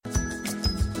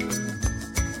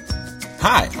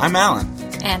Hi, I'm Alan.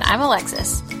 And I'm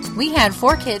Alexis. We had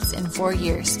 4 kids in 4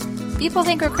 years. People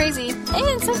think we're crazy,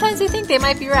 and sometimes we think they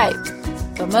might be right.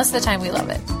 But most of the time we love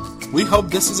it. We hope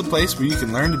this is a place where you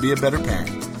can learn to be a better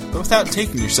parent, but without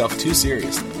taking yourself too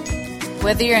seriously.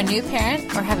 Whether you're a new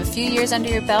parent or have a few years under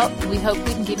your belt, we hope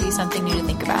we can give you something new to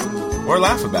think about. Or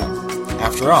laugh about.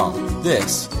 After all,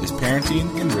 this is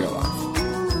parenting in real life.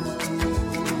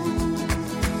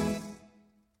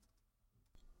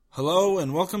 Hello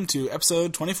and welcome to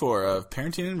episode 24 of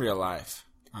Parenting in Real Life.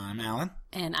 I'm Alan.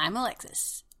 And I'm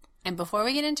Alexis. And before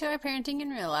we get into our parenting in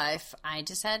real life, I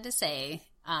just had to say,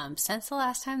 since the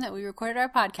last time that we recorded our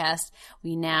podcast,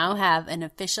 we now have an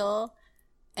official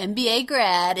MBA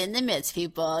grad in the midst,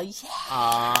 people.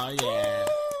 Yeah. Yeah.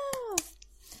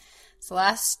 So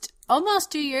last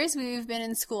almost 2 years we've been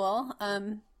in school.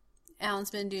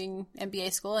 Alan's been doing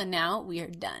MBA school, and now we are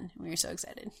done. We are so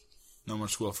excited. No more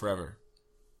school forever.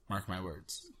 Mark my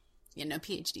words. Yeah, no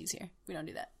PhDs here. We don't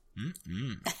do that.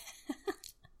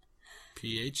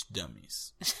 PH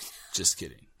dummies. Just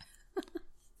kidding.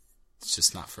 It's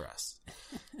just not for us.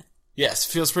 Yes,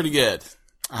 feels pretty good.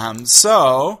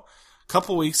 So, a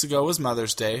couple weeks ago was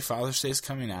Mother's Day. Father's Day is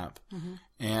coming up. Mm-hmm.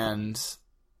 And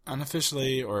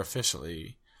unofficially or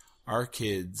officially, our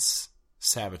kids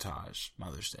sabotage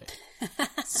Mother's Day.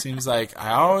 Seems like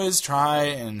I always try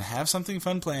and have something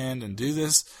fun planned and do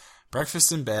this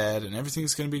breakfast in bed and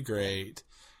everything's going to be great.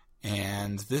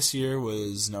 And this year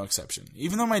was no exception.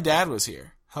 Even though my dad was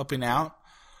here helping out.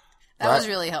 That was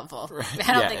really helpful.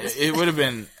 It would have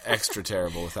been extra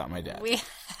terrible without my dad. We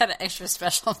had an extra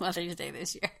special Mother's Day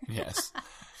this year. Yes.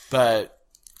 But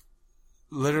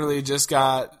literally just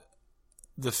got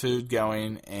the food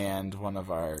going and one of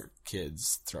our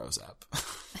kids throws up.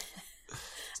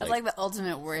 That's like the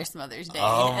ultimate worst Mother's Day.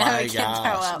 Oh my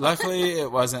gosh. Luckily,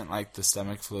 it wasn't like the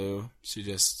stomach flu. It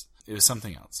was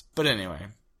something else. But anyway,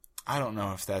 I don't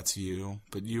know if that's you,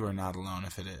 but you are not alone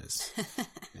if it is.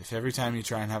 If every time you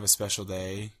try and have a special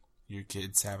day, your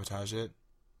kids sabotage it,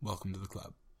 welcome to the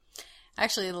club.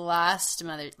 Actually, last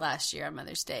year on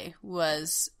Mother's Day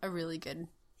was a really good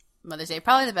Mother's Day.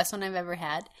 Probably the best one I've ever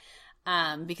had.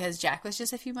 Because Jack was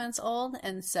just a few months old,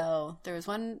 and so there was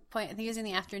one point, I think it was in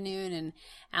the afternoon, and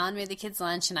Alan made the kids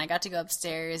lunch, and I got to go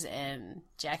upstairs, and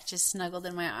Jack just snuggled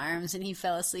in my arms, and he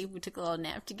fell asleep. We took a little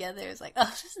nap together. It was like, oh,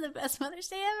 this is the best Mother's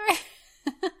Day ever.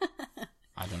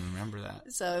 I don't remember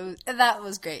that. So that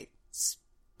was great.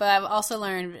 But I've also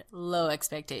learned low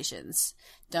expectations.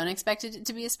 Don't expect it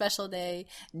to be a special day.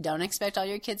 Don't expect all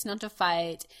your kids not to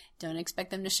fight. Don't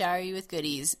expect them to shower you with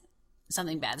goodies.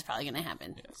 Something bad's probably going to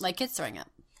happen. Yes. Like kids throwing up.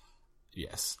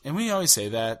 Yes. And we always say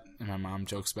that, and my mom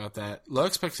jokes about that. Low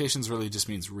expectations really just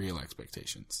means real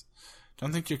expectations.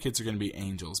 Don't think your kids are going to be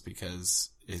angels because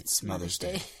it's Mother's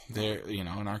Day. They're, in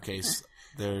our case,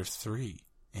 they're 3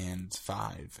 and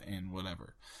 5 and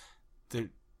whatever.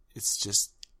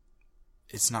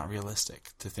 It's not realistic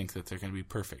to think that they're going to be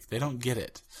perfect. They don't get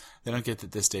it. They don't get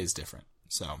that this day is different.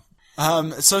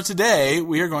 So today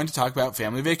we are going to talk about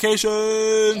family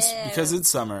vacations because it's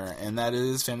summer and that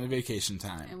is family vacation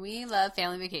time. And we love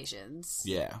family vacations.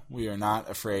 Yeah, we are not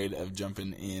afraid of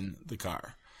jumping in the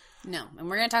car. No, and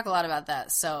we're going to talk a lot about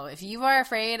that. So if you are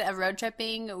afraid of road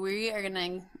tripping, we are going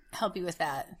to help you with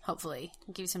that, hopefully.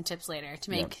 Give you some tips later to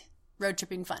make road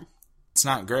tripping fun. It's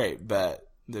not great, but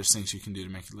there's things you can do to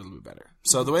make it a little bit better.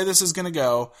 So the way this is going to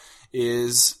go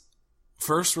is...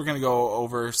 First, we're going to go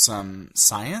over some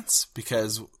science,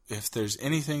 because if there's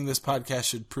anything this podcast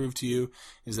should prove to you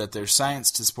is that there's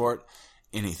science to support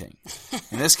anything.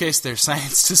 In this case, there's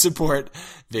science to support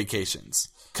vacations.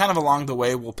 Kind of along the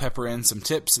way, we'll pepper in some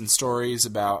tips and stories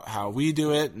about how we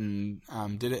do it and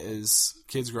did it as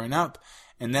kids growing up.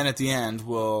 And then at the end,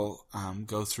 we'll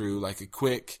go through like a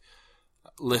quick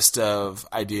list of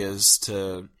ideas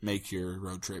to make your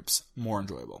road trips more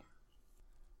enjoyable.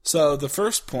 So the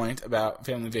first point about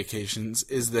family vacations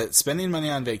is that spending money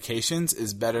on vacations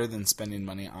is better than spending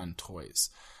money on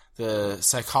toys. The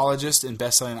psychologist and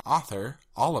best-selling author,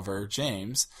 Oliver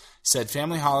James, said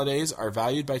family holidays are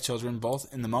valued by children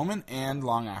both in the moment and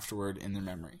long afterward in their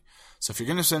memory. So if you're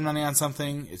going to spend money on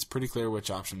something, it's pretty clear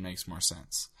which option makes more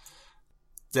sense.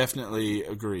 Definitely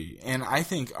agree. And I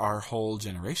think our whole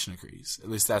generation agrees. At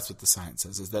least that's what the science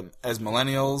says, is that as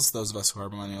millennials, those of us who are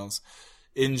millennials,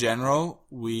 in general,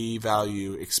 we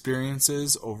value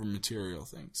experiences over material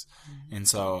things. Mm-hmm. And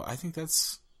so I think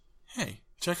hey,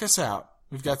 check us out.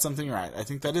 We've got something right. I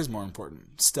think that is more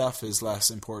important. Stuff is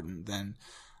less important than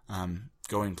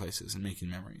going places and making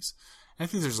memories. And I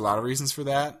think there's a lot of reasons for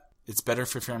that. It's better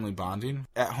for family bonding.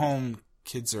 At home,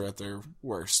 kids are at their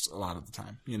worst a lot of the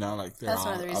time. Like they're That's all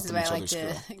one of the reasons up in why each I like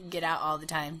other's to grill. get out all the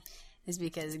time. is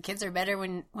because kids are better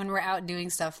when we're out doing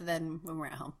stuff than when we're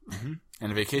at home. Mm-hmm.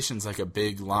 And a vacation's like a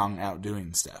big, long out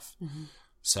doing stuff. Mm-hmm.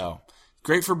 So,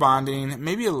 great for bonding.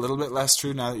 Maybe a little bit less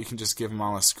true now that you can just give them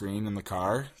all a screen in the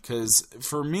car. Because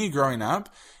for me growing up,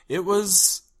 it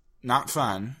was not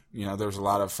fun. You know, there was a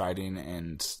lot of fighting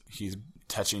and he's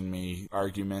touching me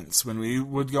arguments when we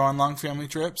would go on long family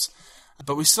trips.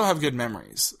 But we still have good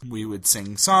memories. We would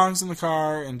sing songs in the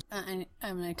car. And I'm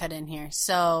going to cut in here.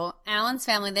 So Alan's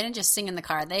family, they didn't just sing in the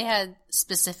car. They had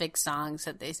specific songs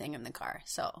that they sang in the car.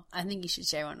 So I think you should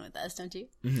share one with us, don't you?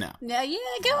 No. No, yeah,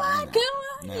 go on.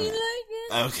 No. You like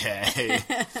it? Okay.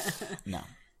 No.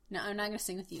 No, I'm not going to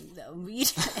sing with you, though.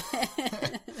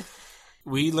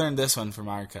 We learned this one from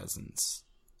our cousins.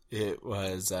 It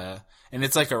was, and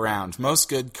it's like a round. Most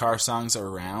good car songs are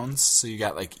rounds, so you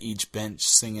got like each bench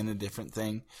singing a different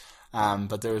thing.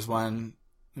 But there was one,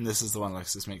 and this is the one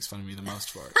Alexis makes fun of me the most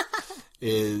for,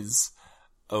 is,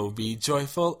 "Oh, be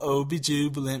joyful, oh, be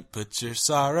jubilant, put your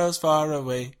sorrows far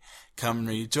away. Come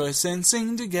rejoice and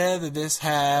sing together this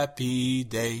happy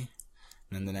day."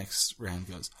 And then the next round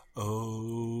goes,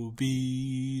 "Oh,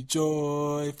 be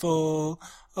joyful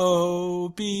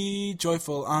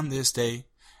on this day."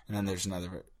 And then there's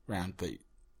another round, but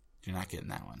you're not getting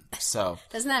that one. So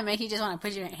doesn't that make you just want to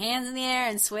put your hands in the air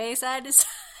and sway side to side?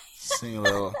 Sing a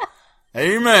little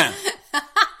amen.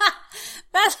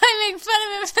 That's why I make fun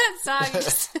of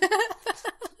that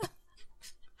song.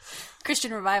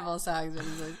 Christian revival songs,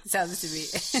 it sounds to me.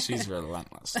 She's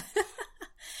relentless.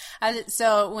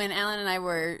 So when Alan and I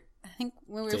were, I think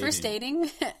when we were Dating. first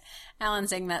dating, Alan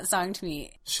sang that song to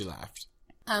me. She laughed.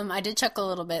 I did chuckle a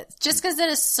little bit, just because it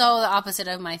is so the opposite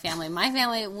of my family. My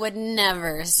family would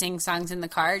never sing songs in the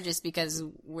car just because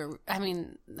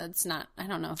that's not, I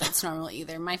don't know if that's normal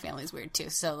either. My family's weird too.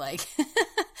 So like,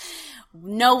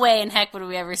 no way in heck would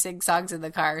we ever sing songs in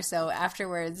the car. So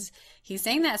afterwards, he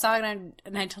sang that song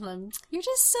and I told him, "You're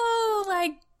just so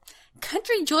like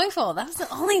country joyful." That was the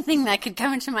only thing that could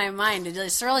come into my mind to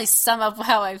just really sum up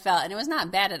how I felt. And it was not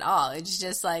bad at all. It's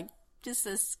just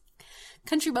this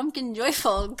country bumpkin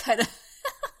joyful kind of.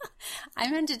 I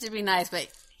meant it to be nice, but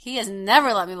he has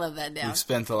never let me live that down. We've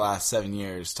spent the last 7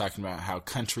 years talking about how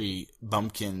country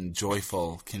bumpkin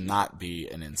joyful cannot be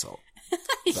an insult.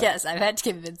 Yes, I've had to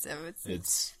convince him.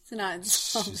 It's not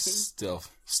insulting. She's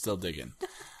still digging.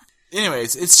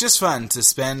 Anyways, it's just fun to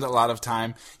spend a lot of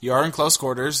time. You are in close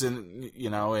quarters,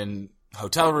 in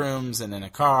hotel rooms and in a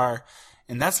car.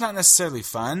 And that's not necessarily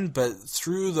fun, but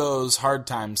through those hard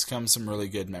times come some really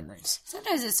good memories.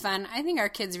 Sometimes it's fun. I think our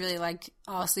kids really like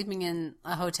all sleeping in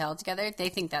a hotel together. They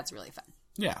think that's really fun.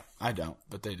 Yeah, I don't,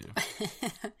 but they do.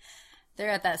 They're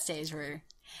at that stage where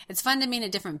it's fun to be in a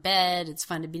different bed. It's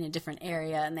fun to be in a different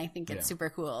area, and they think it's super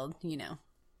cool,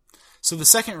 So the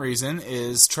second reason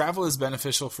is travel is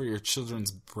beneficial for your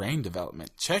children's brain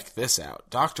development. Check this out.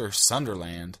 Dr.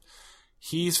 Sunderland,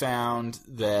 he's found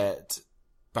that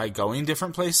by going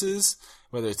different places,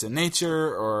 whether it's in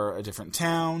nature or a different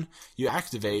town, you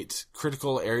activate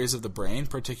critical areas of the brain,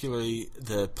 particularly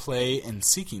the play and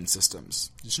seeking systems.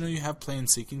 Did you know you have play and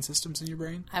seeking systems in your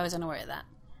brain? I was unaware of that.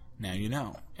 Now you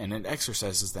know. And it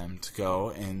exercises them to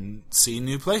go and see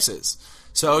new places.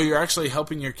 So you're actually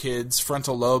helping your kids'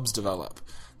 frontal lobes develop,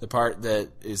 the part that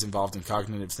is involved in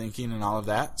cognitive thinking and all of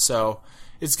that. So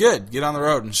it's good. Get on the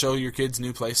road and show your kids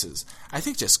new places. I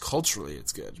think just culturally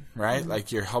it's good, right? Mm-hmm.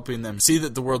 Like you're helping them see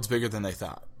that the world's bigger than they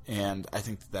thought. And I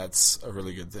think that's a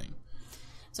really good thing.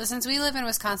 So since we live in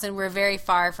Wisconsin, we're very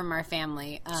far from our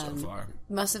family. So far.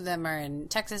 Most of them are in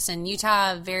Texas and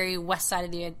Utah, very west side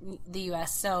of the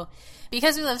U.S. So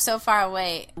because we live so far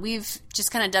away, we've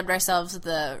just kind of dubbed ourselves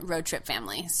the road trip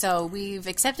family. So we've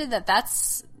accepted that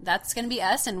that's going to be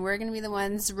us, and we're going to be the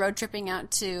ones road tripping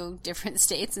out to different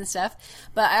states and stuff.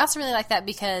 But I also really like that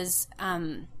because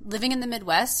living in the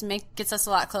Midwest gets us a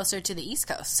lot closer to the East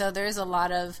Coast. So there's a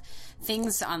lot of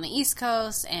things on the East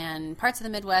Coast and parts of the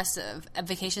Midwest of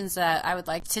vacations that I would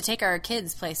like to take our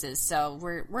kids places. So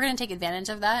we're going to take advantage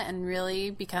of that and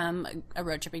really become a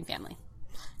road tripping family.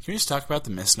 Can we just talk about the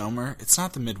misnomer? It's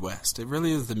not the Midwest. It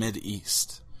really is the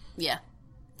Mid-East. Yeah.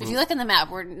 If you look in the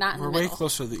map, we're not in the middle. We're way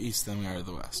closer to the East than we are to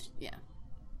the West. Yeah.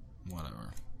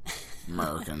 Whatever.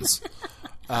 Americans.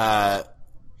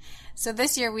 So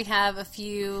this year we have a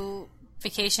few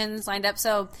vacations lined up.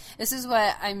 So this is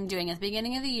what I'm doing at the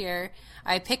beginning of the year.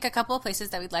 I pick a couple of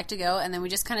places that we'd like to go, and then we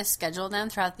just kind of schedule them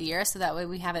throughout the year so that way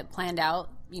we have it planned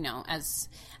out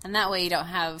and that way you don't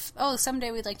have,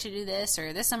 someday we'd like to do this,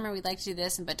 or this summer we'd like to do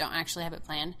this, but don't actually have it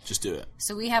planned. Just do it.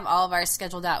 So we have all of ours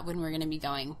scheduled out when we're going to be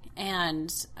going.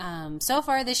 And so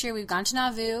far this year we've gone to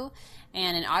Nauvoo,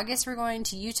 and in August we're going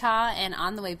to Utah, and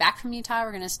on the way back from Utah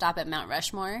we're going to stop at Mount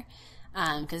Rushmore,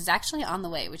 because it's actually on the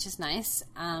way, which is nice.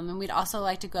 And we'd also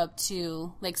like to go up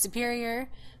to Lake Superior,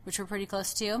 which we're pretty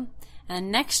close to.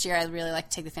 And next year I'd really like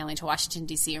to take the family to Washington,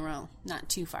 D.C., and we're not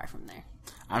too far from there.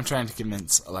 I'm trying to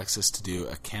convince Alexis to do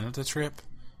a Canada trip.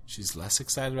 She's less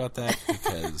excited about that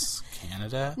because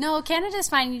Canada. No, Canada's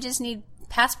fine. You just need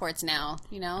passports now,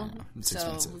 Yeah, it's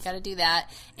expensive. We got to do that.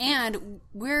 And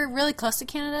we're really close to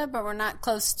Canada, but we're not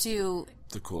close to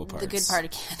the cool parts. The good part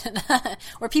of Canada,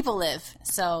 where people live.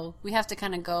 So we have to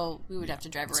kind of go. We would have to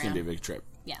drive around. It's going to be a big trip.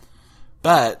 Yeah.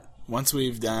 But once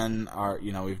we've done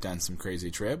we've done some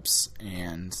crazy trips,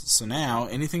 and so now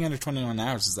anything under 21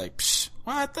 hours is like, psh,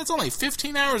 what? That's only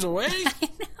 15 hours away? I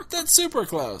know. That's super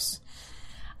close.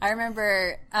 I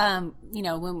remember,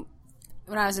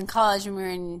 when I was in college, when we were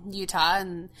in Utah,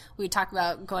 and we talked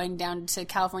about going down to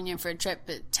California for a trip,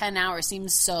 but 10 hours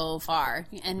seems so far.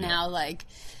 And now,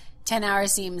 10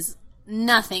 hours seems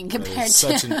nothing compared to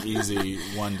such an easy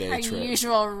one-day our trip.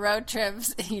 usual road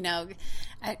trips.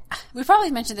 We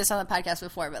probably mentioned this on the podcast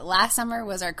before, but last summer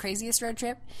was our craziest road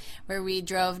trip, where we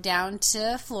drove down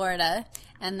to Florida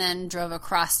and then drove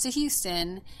across to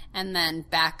Houston and then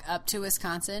back up to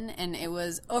Wisconsin, and it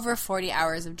was over 40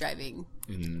 hours of driving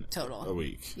in total. A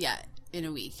week. Yeah, in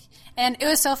a week. And it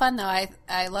was so fun, though.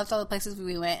 I loved all the places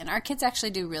we went, and our kids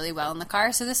actually do really well in the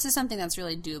car, so this is something that's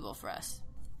really doable for us.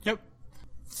 Yep.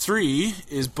 3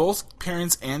 is both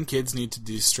parents and kids need to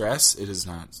de-stress. It is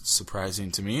not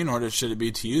surprising to me, nor should it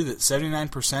be to you, that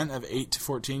 79% of 8 to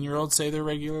 14-year-olds say they're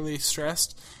regularly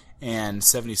stressed, and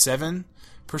 77%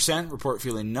 report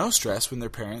feeling no stress when their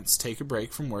parents take a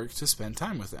break from work to spend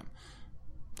time with them.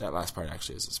 That last part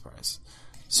actually is a surprise.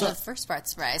 So the first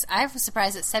part's surprise. I was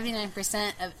surprised that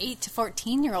 79% of 8 to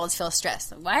 14-year-olds feel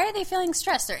stressed. Why are they feeling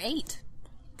stressed? They're 8.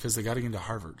 Because they got to get into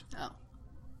Harvard. Oh.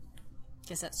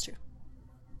 Guess that's true.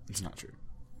 It's not true.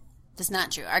 It's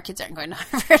not true. Our kids aren't going to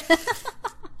Harvard.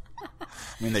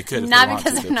 I mean, they could if not they want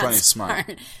because to. they're They're not plenty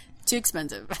smart. Too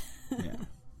expensive. Yeah.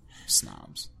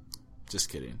 Snobs. Just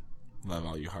kidding. Love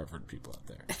all you Harvard people out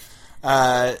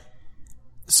there.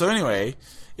 So anyway,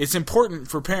 it's important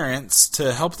for parents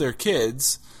to help their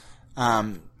kids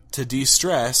to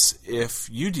de-stress. If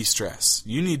you de-stress,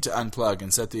 you need to unplug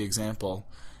and set the example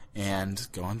and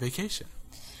go on vacation.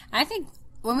 I think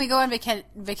when we go on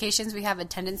vacations, we have a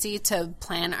tendency to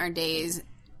plan our days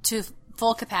to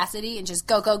full capacity and just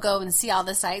go, and see all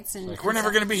the sights. And we're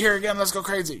never going to be here again. Let's go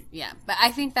crazy. Yeah, but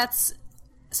I think that's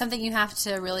something you have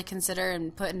to really consider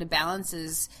and put into balance,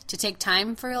 is to take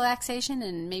time for relaxation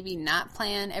and maybe not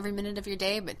plan every minute of your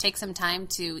day, but take some time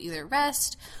to either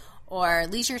rest or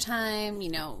leisure time,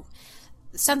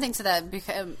 something so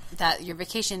that your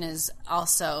vacation is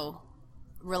also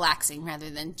relaxing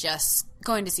rather than just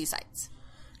going to see sights.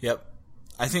 Yep.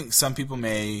 I think some people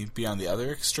may be on the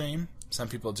other extreme. Some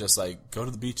people just go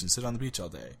to the beach and sit on the beach all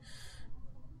day,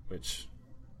 which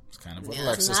is kind of what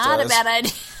Alexis does. It's not a bad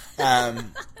idea.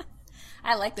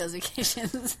 I like those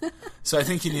vacations. So I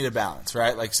think you need a balance,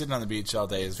 right? Sitting on the beach all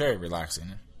day is very relaxing,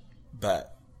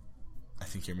 but I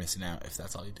think you're missing out if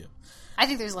that's all you do. I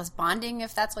think there's less bonding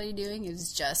if that's all you're doing,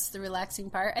 is just the relaxing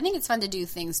part. I think it's fun to do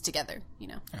things together,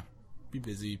 Yeah. Be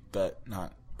busy, but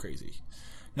not crazy.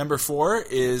 Number 4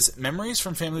 is memories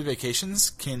from family vacations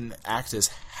can act as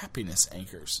happiness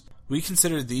anchors. We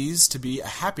consider these to be a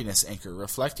happiness anchor.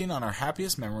 Reflecting on our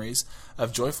happiest memories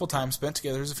of joyful time spent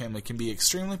together as a family can be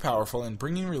extremely powerful in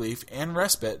bringing relief and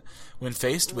respite when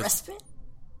faced with... Respite?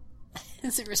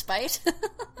 Is it respite?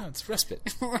 No, it's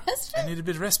respite. Respite? I need a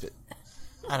bit of respite.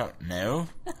 I don't know.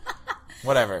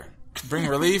 Whatever. Bring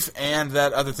relief and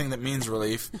that other thing that means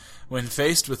relief when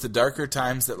faced with the darker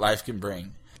times that life can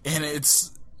bring. And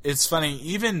it's funny,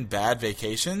 even bad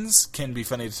vacations can be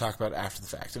funny to talk about after the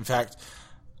fact. In fact,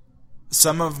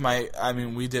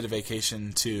 we did a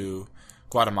vacation to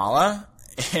Guatemala,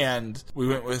 and we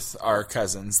went with our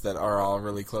cousins that are all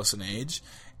really close in age,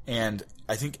 and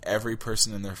I think every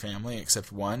person in their family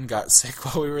except one got sick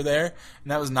while we were there,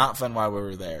 and that was not fun while we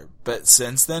were there. But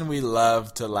since then, we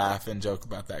love to laugh and joke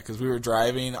about that, because we were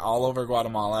driving all over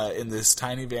Guatemala in this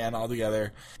tiny van all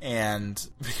together, and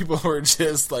people were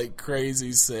just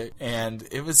crazy sick, and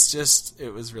it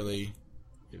was really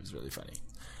funny.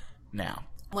 Now,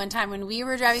 one time when we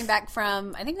were driving back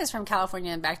from, I think it was from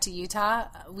California and back to Utah,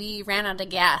 we ran out of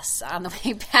gas on the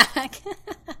way back.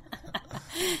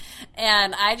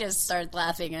 And I just started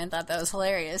laughing, and I thought that was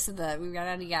hilarious that we ran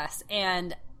out of gas.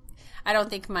 And I don't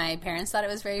think my parents thought it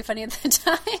was very funny at the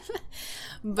time.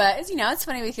 But, it's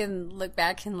funny we can look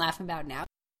back and laugh about now.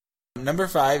 Number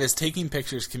 5 is taking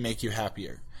pictures can make you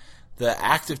happier. The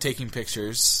act of taking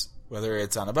pictures, whether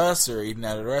it's on a bus or eating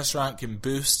at a restaurant, can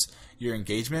boost your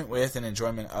engagement with and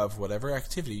enjoyment of whatever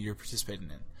activity you're participating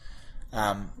in.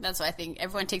 That's why I think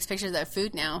everyone takes pictures of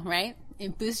food now, right?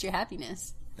 It boosts your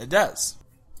happiness. It does.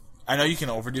 I know you can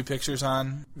overdo pictures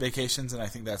on vacations, and I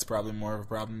think that's probably more of a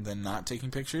problem than not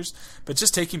taking pictures. But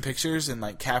just taking pictures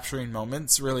and capturing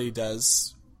moments really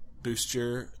does boost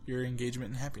your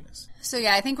engagement and happiness. So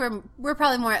yeah, I think we're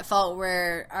probably more at fault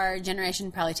where our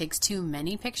generation probably takes too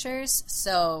many pictures.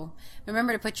 So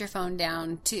remember to put your phone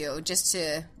down too, just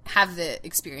to have the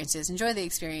experiences, enjoy the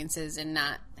experiences, and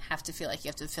not have to feel like you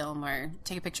have to film or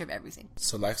take a picture of everything.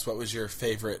 So Lex, what was your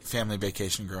favorite family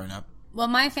vacation growing up? Well,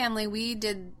 my family, we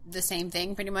did the same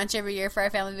thing pretty much every year for our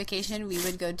family vacation. We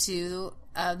would go to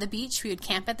the beach. We would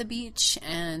camp at the beach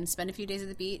and spend a few days at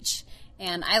the beach.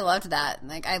 And I loved that.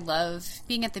 I love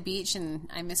being at the beach, and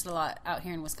I miss it a lot out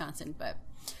here in Wisconsin. But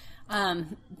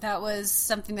that was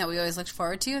something that we always looked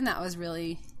forward to, and that was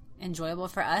really enjoyable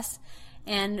for us.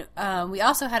 And we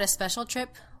also had a special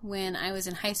trip when I was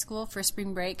in high school for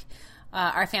spring break.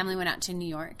 Our family went out to New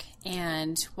York,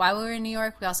 and while we were in New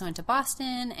York, we also went to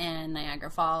Boston and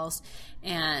Niagara Falls,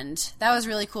 and that was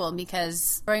really cool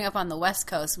because growing up on the West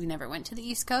Coast, we never went to the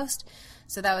East Coast,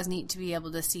 so that was neat to be able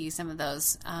to see some of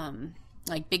those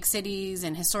big cities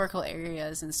and historical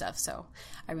areas and stuff, so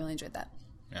I really enjoyed that.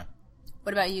 Yeah.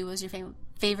 What about you? What was your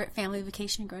favorite family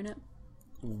vacation growing up?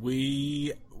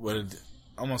 We would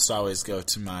almost always go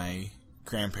to my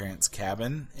grandparents'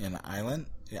 cabin in Island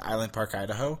Park,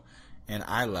 Idaho. And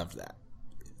I loved that.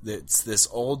 It's this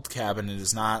old cabin. It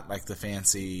is not like the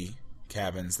fancy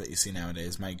cabins that you see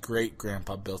nowadays. My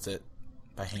great-grandpa built it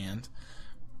by hand.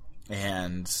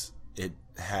 And it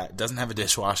doesn't have a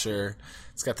dishwasher.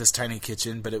 It's got this tiny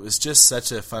kitchen. But it was just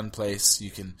such a fun place.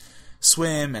 You can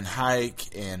swim and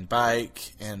hike and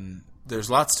bike. And there's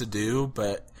lots to do.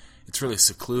 But it's really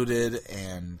secluded.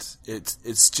 And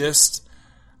it's just...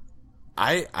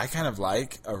 I kind of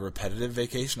like a repetitive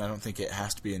vacation. I don't think it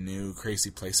has to be a new crazy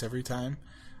place every time.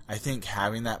 I think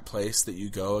having that place that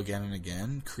you go again and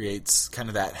again creates kind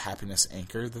of that happiness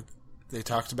anchor that they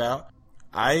talked about.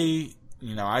 I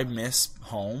miss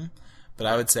home, but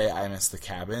I would say I miss the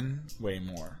cabin way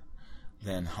more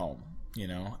than home.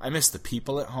 I miss the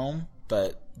people at home,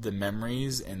 but the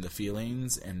memories and the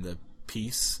feelings and the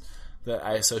peace that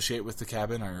I associate with the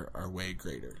cabin are way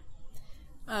greater.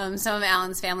 Some of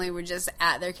Alan's family were just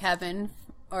at their cabin,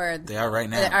 or they are right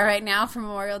now. They are right now for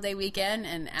Memorial Day weekend,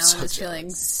 and Alan was feeling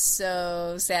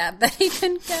so sad that he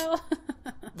couldn't go.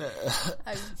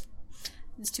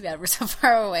 It's too bad we're so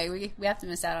far away. We have to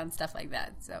miss out on stuff like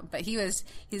that. So, but he's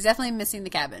definitely missing the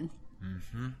cabin.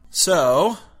 Mm-hmm.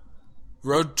 So,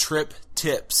 road trip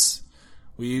tips.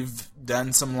 We've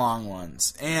done some long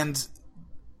ones, and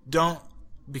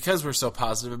because we're so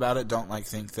positive about it, don't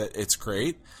think that it's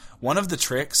great. One of the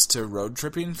tricks to road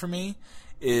tripping for me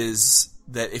is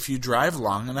that if you drive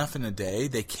long enough in a day,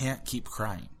 they can't keep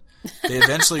crying. They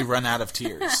eventually run out of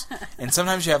tears. And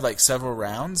sometimes you have several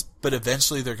rounds, but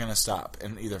eventually they're going to stop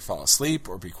and either fall asleep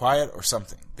or be quiet or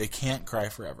something. They can't cry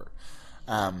forever.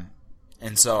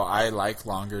 And so I like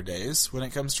longer days when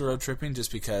it comes to road tripping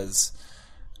just because,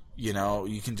 you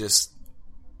can just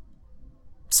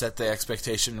set the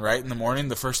expectation right in the morning.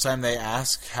 The first time they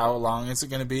ask how long is it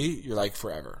going to be, you're like,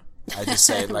 forever. I just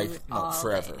say no,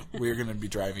 forever. We're going to be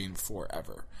driving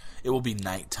forever. It will be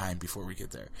nighttime before we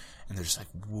get there. And they're just like,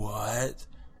 what?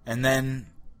 And then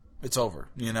it's over.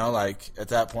 At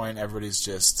that point, everybody's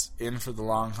just in for the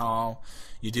long haul.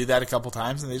 You do that a couple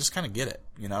times and they just kind of get it.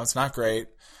 It's not great.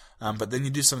 But then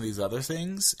you do some of these other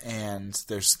things and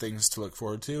there's things to look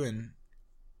forward to and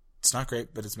it's not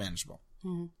great, but it's manageable.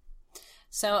 Mm-hmm.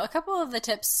 So a couple of the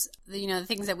tips, the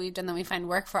things that we've done that we find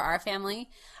work for our family.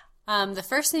 The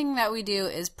first thing that we do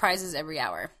is prizes every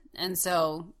hour. And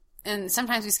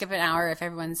sometimes we skip an hour if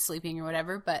everyone's sleeping or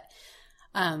whatever, but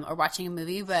or watching a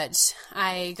movie. But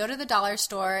I go to the dollar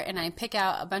store and I pick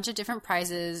out a bunch of different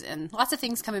prizes, and lots of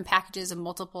things come in packages of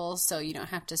multiples, so you don't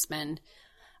have to spend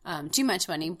too much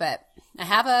money. But I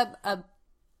have a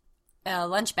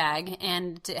lunch bag,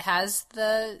 and it has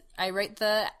I write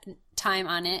the time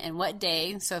on it and what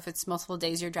day, so if it's multiple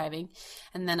days you're driving,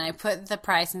 and then I put the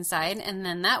prize inside, and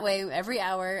then that way every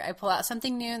hour I pull out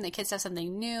something new and the kids have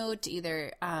something new to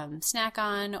either snack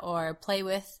on or play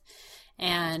with,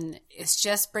 and it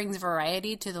just brings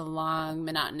variety to the long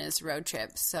monotonous road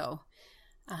trip. So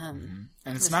and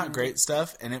it's not great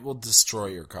stuff, and it will destroy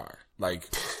your car.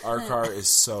 Our car is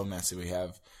so messy. We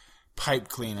have pipe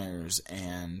cleaners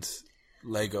and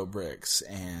Lego bricks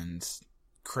and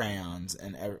crayons.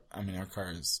 And our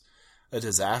car is a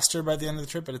disaster by the end of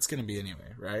the trip, but it's going to be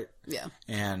anyway, right? Yeah.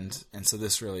 And so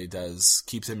this really does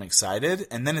keep them excited.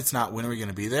 And then it's not when are we going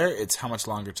to be there, it's how much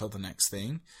longer till the next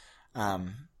thing,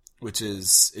 which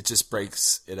is, it just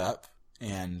breaks it up.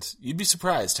 And you'd be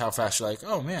surprised how fast you're like,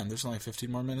 oh man, there's only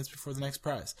 15 more minutes before the next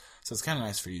prize. So it's kind of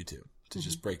nice for you too, to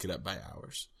just break it up by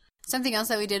hours. Something else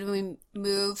that we did when we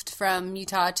moved from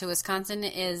Utah to Wisconsin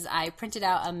is I printed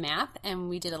out a map and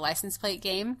we did a license plate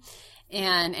game.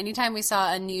 And anytime we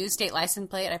saw a new state license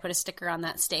plate, I put a sticker on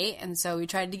that state. And so we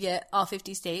tried to get all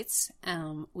 50 states.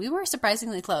 We were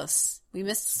surprisingly close. We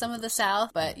missed some of the South,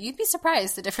 but you'd be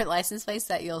surprised the different license plates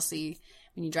that you'll see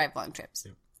when you drive long trips.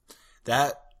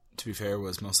 That, to be fair,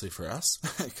 was mostly for us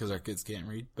because our kids can't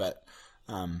read, but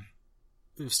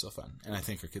it was still fun. And I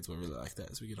think our kids will really like that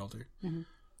as we get older.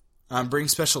 Mm-hmm. Bring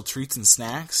special treats and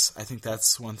snacks. I think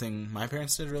that's one thing my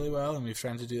parents did really well, and we've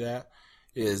tried to do that,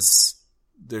 is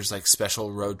there's like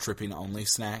special road tripping only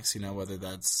snacks, whether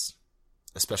that's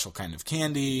a special kind of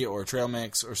candy or trail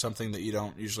mix or something that you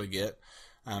don't usually get,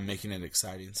 making it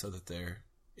exciting so that they're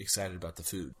excited about the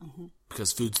food. Mm-hmm.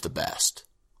 Because food's the best.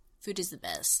 Food is the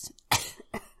best.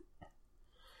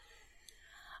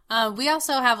 We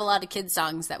also have a lot of kids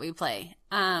songs that we play.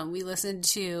 We listen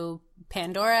to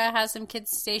Pandora has some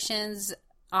kids stations.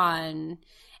 On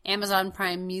Amazon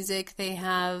Prime Music, they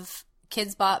have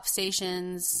Kids Bop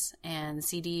stations and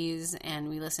CDs, and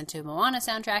we listen to Moana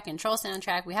soundtrack and Troll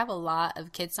soundtrack. We have a lot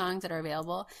of kids songs that are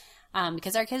available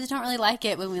because our kids don't really like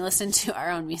it when we listen to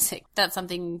our own music. That's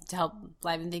something to help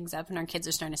liven things up, and our kids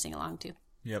are starting to sing along too.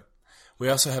 Yep. We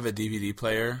also have a DVD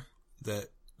player that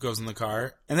goes in the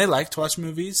car, and they like to watch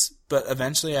movies, but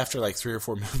eventually after like 3 or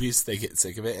 4 movies they get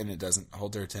sick of it and it doesn't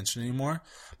hold their attention anymore.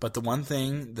 But the one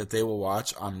thing that they will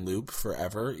watch on loop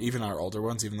forever, even our older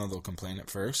ones, even though they'll complain at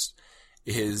first,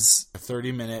 is a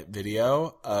 30-minute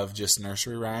video of just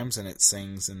nursery rhymes, and it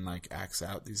sings and like acts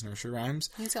out these nursery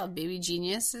rhymes. I think it's called Baby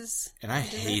Geniuses. And I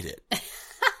hate it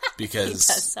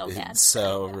because it's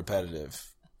so repetitive.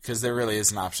 Because there really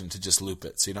is an option to just loop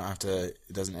it, so you don't have to,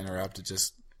 it doesn't interrupt, it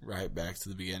just right back to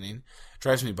the beginning. It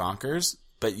drives me bonkers,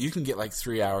 but you can get like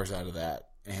 3 hours out of that,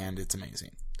 and it's amazing.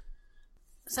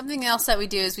 Something else that we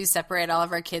do is we separate all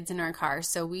of our kids in our car.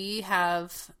 So we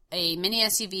have a mini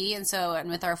SUV, and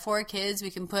with our 4 kids, we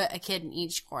can put a kid in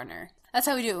each corner. That's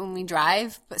how we do it when we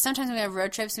drive. But sometimes when we have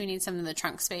road trips, we need some of the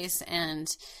trunk space, and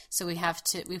so we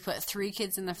put 3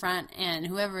 kids in the front, and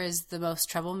whoever is the most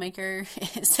troublemaker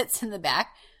sits in the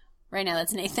back. Right now,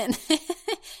 that's Nathan.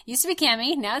 Used to be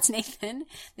Cammie. Now it's Nathan.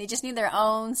 They just need their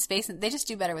own space. They just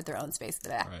do better with their own space at the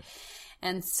back. Right.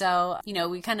 And so,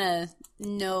 we kind of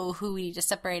know who we need to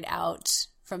separate out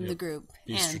from the group.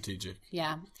 Be strategic.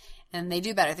 Yeah. And they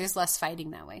do better. There's less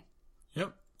fighting that way.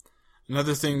 Yep.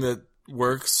 Another thing that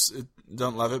works,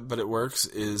 don't love it, but it works,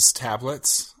 is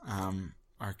tablets.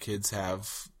 Our kids have,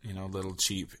 little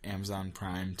cheap Amazon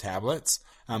Prime tablets.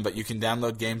 But you can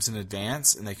download games in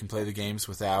advance, and they can play the games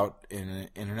without an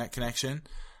internet connection.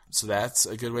 So that's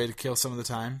a good way to kill some of the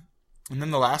time. And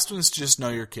then the last one is to just know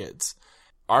your kids.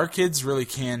 Our kids really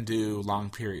can do long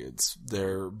periods.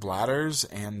 Their bladders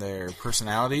and their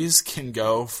personalities can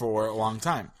go for a long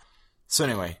time. So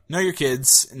anyway, know your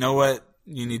kids. Know what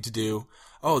you need to do.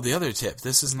 Oh, the other tip.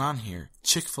 This isn't on here.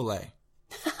 Chick-fil-A.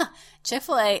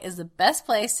 Chick-fil-A is the best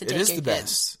place to take your kids. It is the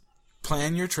best.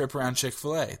 Plan your trip around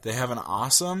Chick-fil-A. They have an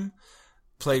awesome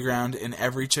playground in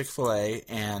every Chick-fil-A,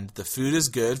 and the food is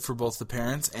good for both the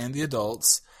parents and the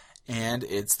adults, and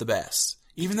it's the best.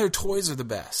 Even their toys are the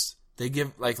best. They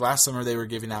give, like last summer, they were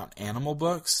giving out animal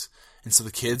books, and so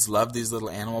the kids love these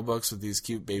little animal books with these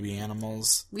cute baby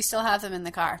animals. We still have them in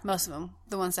the car, most of them,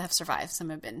 the ones that have survived. Some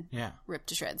have been ripped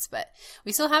to shreds, but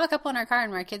we still have a couple in our car,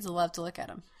 and our kids love to look at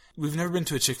them. We've never been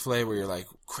to a Chick-fil-A where you're like,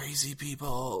 crazy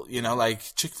people. Like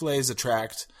Chick-fil-A's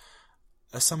attract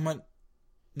a somewhat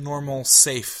normal,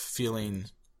 safe-feeling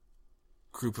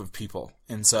group of people.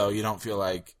 And so you don't feel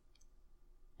like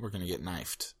we're going to get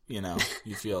knifed. You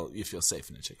feel safe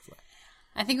in a Chick-fil-A.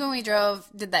 I think when we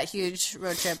did that huge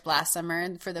road trip last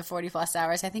summer for the 40-plus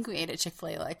hours, I think we ate at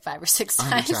Chick-fil-A like 5 or 6 times.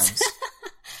 100 times.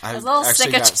 I was a little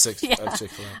sick of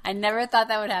Chick-fil-A. I never thought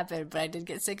that would hain, but I did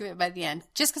get sick of it by the end.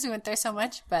 Just because we went there so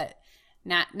much, but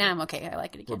now I'm okay. I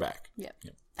like it again. We're back. Yep.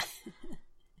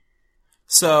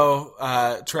 So,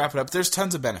 to wrap it up, there's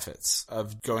tons of benefits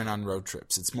of going on road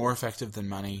trips. It's more effective than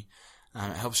money.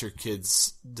 It helps your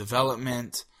kids'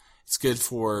 development. It's good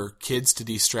for kids to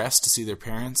de-stress, to see their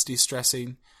parents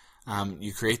de-stressing.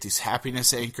 You create these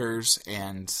happiness anchors,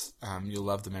 and you'll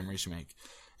love the memories you make.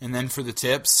 And then for the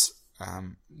tips,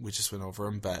 we just went over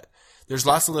them, but there's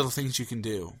lots of little things you can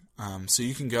do. So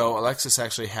you can go, Alexis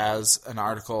actually has an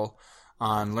article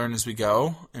on Learn As We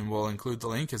Go, and we'll include the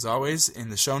link, as always, in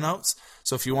the show notes.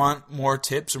 So if you want more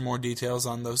tips or more details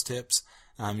on those tips,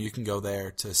 you can go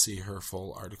there to see her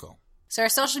full article. So our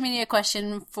social media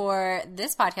question for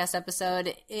this podcast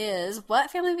episode is,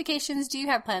 what family vacations do you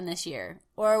have planned this year?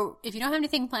 Or if you don't have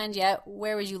anything planned yet,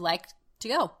 where would you like to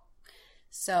go?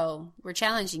 So we're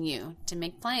challenging you to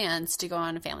make plans to go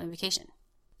on a family vacation.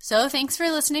 So thanks for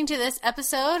listening to this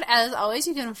episode. As always,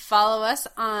 you can follow us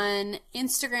on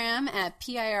Instagram at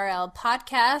PIRL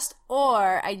Podcast,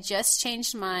 or I just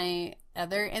changed my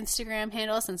other Instagram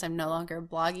handle since I'm no longer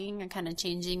blogging. I'm kind of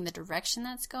changing the direction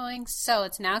that's going. So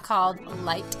it's now called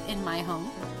Light in My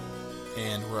Home.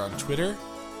 And we're on Twitter.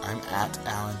 I'm at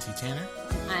Alan T. Tanner.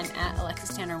 I'm at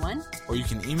Alexis Tanner 1. Or you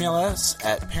can email us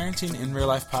at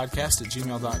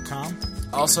parentinginreallifepodcast@gmail.com.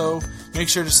 Also, make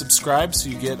sure to subscribe so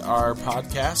you get our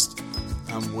podcast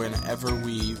whenever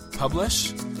we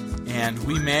publish. And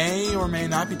we may or may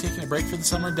not be taking a break for the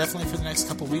summer, definitely for the next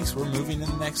couple weeks. We're moving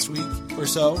in the next week or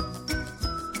so.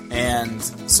 And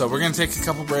so we're going to take a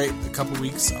couple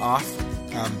weeks off,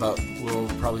 but we'll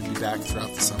probably be back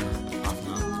throughout the summer off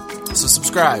and on. So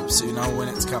subscribe so you know when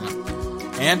it's coming.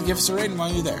 And give us a rating while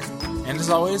you're there. And as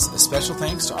always, a special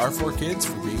thanks to our 4 kids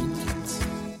for being kids.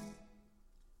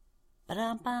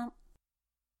 Ba-dum-bum.